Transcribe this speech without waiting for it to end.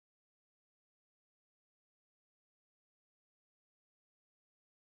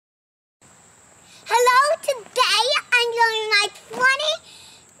today I'm doing my 20th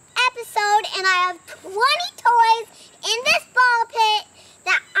episode and I have 20 toys in this ball pit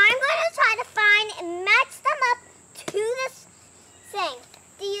that I'm going to try to find and match them up to this thing.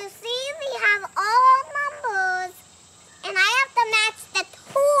 Do you see we have all numbers and I have to match the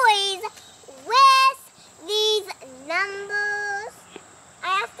toys with these numbers.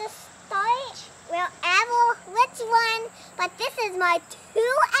 I have to start wherever, which one, but this is my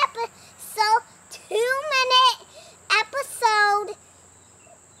 2-minute episode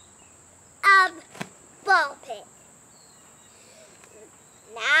of Ball Pit.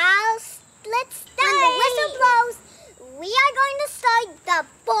 Now let's start. When the whistle blows, we are going to start the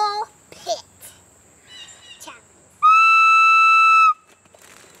Ball Pit challenge.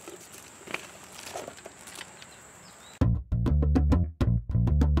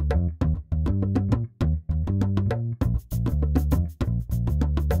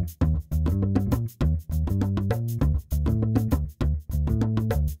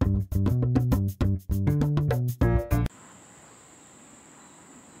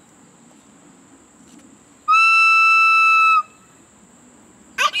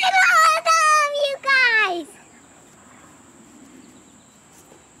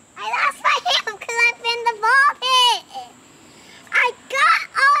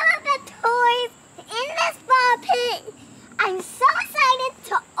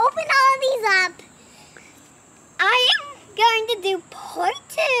 Part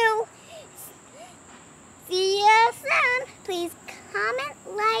 2. See you soon. Please comment,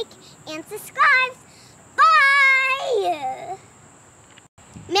 like, and subscribe. Bye!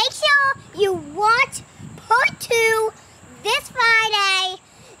 Make sure you watch Part 2 this Friday.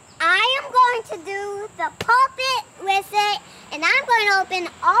 I am going to do the puppet with it, and I'm going to open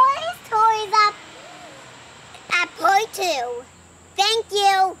all these toys up at Part 2. Thank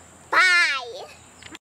you.